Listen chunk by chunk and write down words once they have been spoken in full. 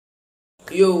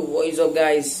Yo, what is up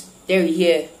guys? Terry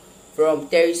here from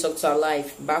Terry Soccer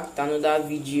Life, back with another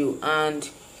video. And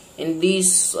in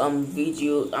this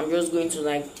video I'm just going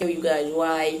to tell you guys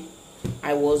why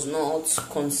I was not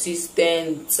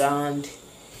consistent, and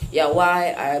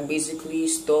why I basically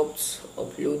stopped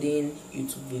uploading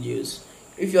YouTube videos.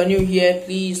 If you're new here,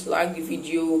 please like the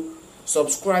video,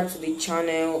 subscribe to the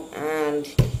channel,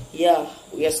 and we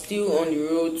are still on the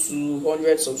road to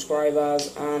 100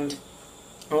 subscribers, and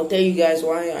I'll tell you guys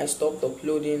why I stopped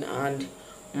uploading and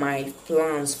my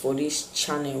plans for this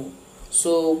channel.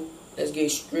 So let's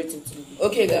get straight into it.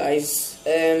 Okay guys,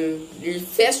 the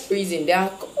first reason, there are a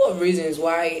couple of reasons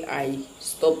why I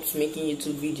stopped making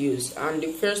YouTube videos, and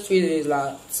the first reason is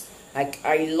that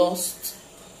I lost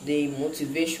the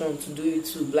motivation to do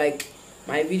YouTube.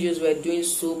 My videos were doing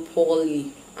so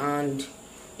poorly, and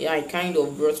it kind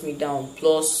of brought me down.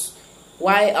 Plus,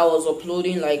 why I was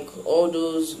uploading all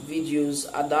those videos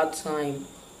at that time,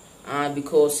 and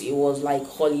because it was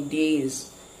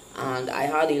holidays and I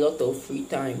had a lot of free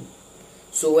time.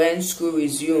 So when school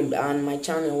resumed and my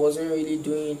channel wasn't really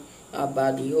doing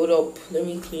badly. Hold up, let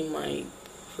me clean my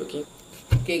freaking.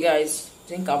 Okay guys, I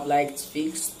think I've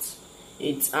fixed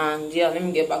it, and let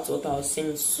me get back to what I was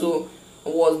saying. So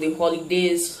it was the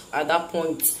holidays at that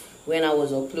point when I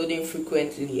was uploading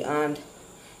frequently, and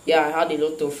I had a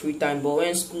lot of free time. But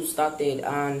when school started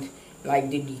and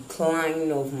the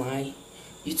decline of my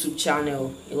YouTube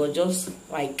channel, it was just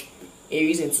a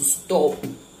reason to stop.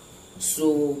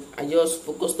 So I just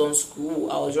focused on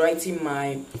school. I was writing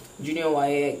my junior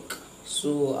WAEC,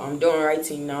 so I'm done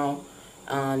writing now,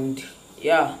 and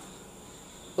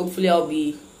hopefully I'll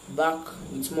be back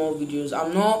with more videos.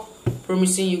 I'm not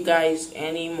promising you guys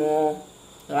any more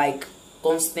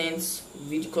constant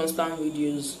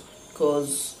videos,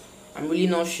 because I'm really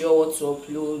not sure what to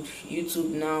upload. YouTube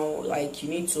now, you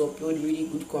need to upload really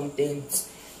good content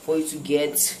for you to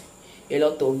get a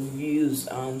lot of views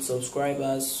and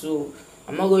subscribers. So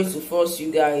I'm not going to force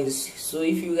you guys. So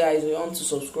if you guys want to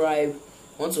subscribe,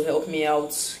 want to help me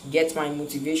out, get my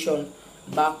motivation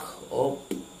back up,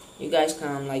 you guys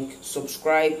can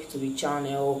subscribe to the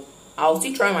channel. I'll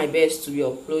still try my best to be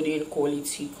uploading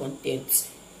quality content,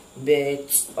 but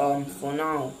for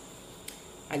now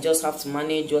I just have to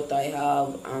manage what I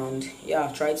have, and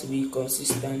try to be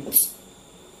consistent.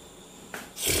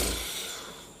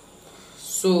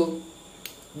 So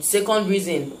the second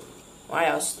reason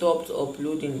why I stopped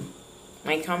uploading,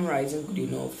 my camera isn't good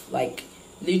enough.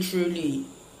 Literally,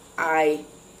 I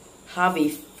have a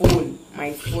phone,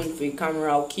 my phone for a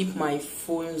camera. I'll keep my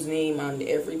phone's name and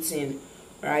everything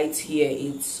right here.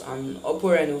 It's an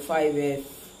Oppo Reno 5F,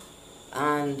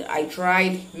 and I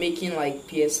tried making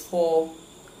PS4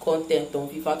 content on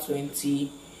FIFA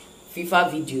 20,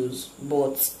 FIFA videos,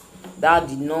 but that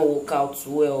did not work out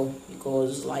well,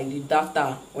 because the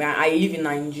data, when I live in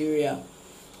Nigeria,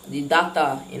 the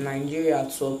data in Nigeria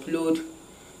to upload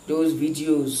those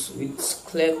videos with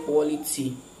clear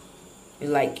quality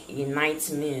is a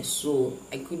nightmare. So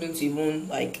I couldn't even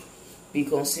be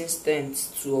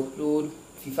consistent to upload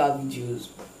FIFA videos.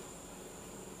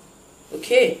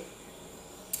 Okay,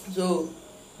 so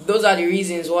those are the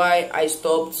reasons why I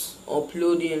stopped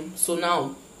uploading. So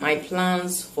now my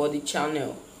plans for the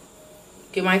channel.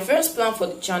 Okay, my first plan for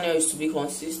the channel is to be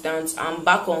consistent. I'm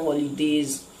back on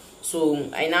holidays, so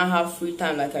I now have free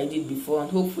time like I did before, and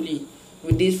hopefully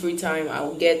with this free time I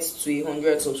will get to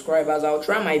 100 subscribers. I'll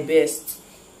try my best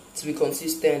to be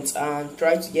consistent and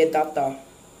try to get data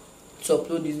to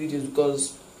upload these videos,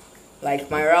 because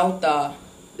my router,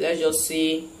 let's just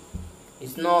say,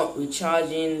 it's not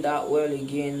recharging that well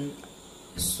again,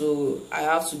 so I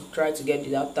have to try to get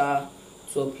the data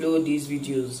to upload these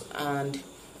videos. And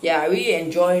I really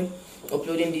enjoy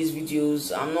uploading these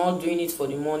videos. I'm not doing it for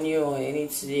the money or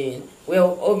anything.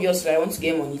 Well, obviously I want to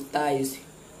get monetized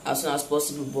as soon as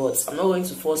possible, but I'm not going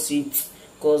to force it,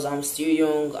 because I'm still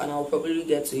young and I'll probably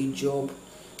get a job.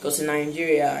 Because in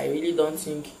Nigeria, I really don't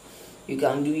think you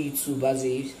can do YouTube as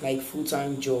a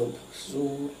full-time job.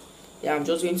 So I'm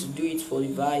just going to do it for the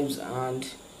vibes and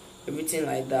everything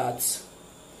like that.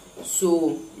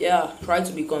 So try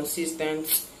to be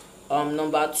consistent.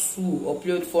 Number 2,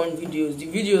 upload fun videos. The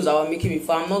videos that were making me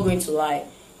fun, I'm not going to lie,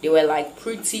 they were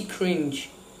pretty cringe,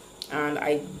 and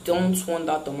I don't want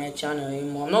that on my channel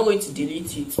anymore. I'm not going to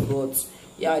delete it, but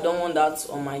I don't want that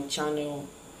on my channel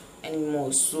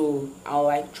anymore. So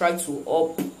I'll try to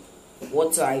up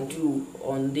what I do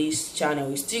on this channel.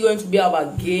 It's still going to be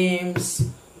about games,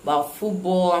 about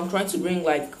football. I'm trying to bring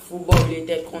football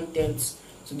related content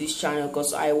to this channel,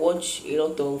 because I watch a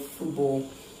lot of football.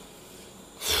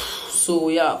 So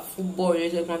yeah, football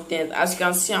related content. As you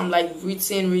can see, I'm like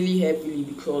breathing really heavily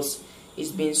because it's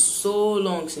been so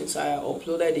long since I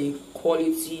uploaded a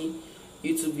quality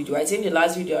YouTube video. I think the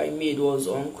last video I made was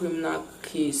on criminal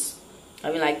case.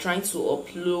 I've been like trying to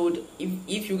upload.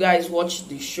 If you guys watch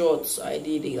the shorts I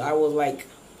did, I was like,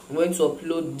 I'm going to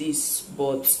upload this,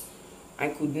 but I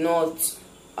could not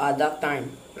at that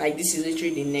time. Like, this is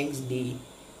literally the next day,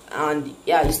 and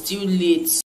yeah, it's still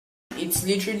late. It's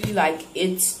literally like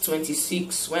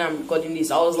 8:26 when I'm recording this.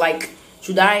 I was like,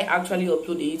 should I actually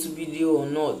upload a YouTube video or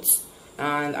not?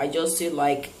 And I just said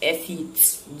like, F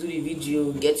it, do the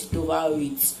video, get it over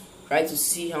with, try to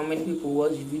see how many people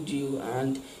watch the video,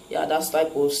 and yeah, that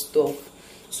type of stuff.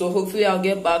 So hopefully I'll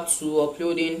get back to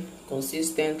uploading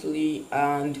consistently,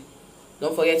 and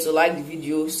don't forget to like the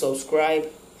video, subscribe,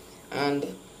 and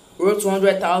road to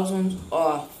 100,000.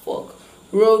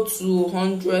 Road to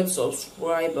 100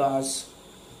 subscribers.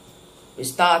 We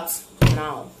start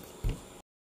now.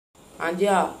 And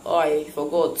yeah, I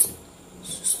forgot.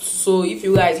 So if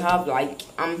you guys have, like,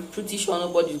 I'm pretty sure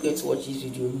nobody's going to watch this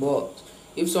video, but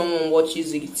if someone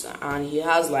watches it and he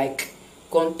has like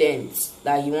content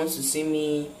that he wants to see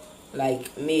me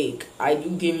like make, I do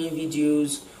gaming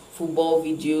videos, football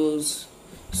videos.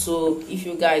 So if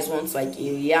you guys want like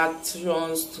a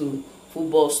reactions to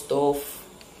football stuff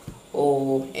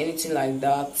or anything like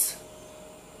that,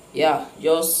 yeah,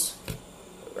 just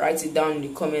write it down in the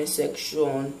comment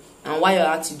section. And while you're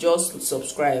at it, just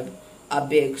subscribe. I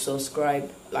beg,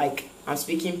 subscribe. Like, I'm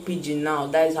speaking pidgin now.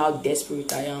 That is how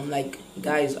desperate I am. Like,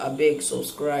 guys, I beg,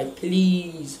 subscribe.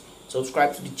 Please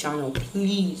subscribe to the channel.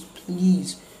 Please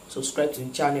subscribe to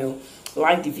the channel.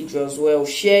 Like the video as well.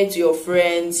 Share it to your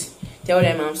friends. Tell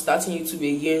them I'm starting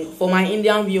YouTube again. For my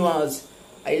Indian viewers,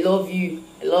 I love you.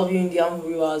 I love you, Indian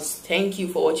viewers. Thank you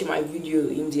for watching my video,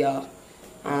 India.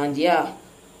 And yeah,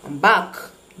 I'm back.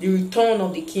 The return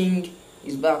of the king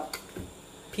is back.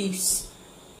 Peace.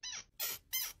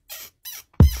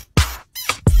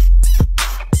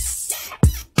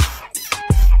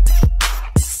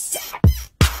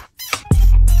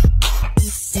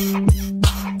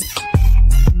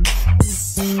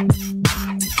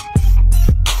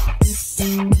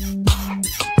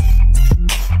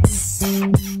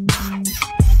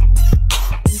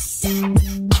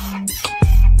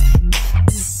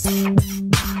 Thank you.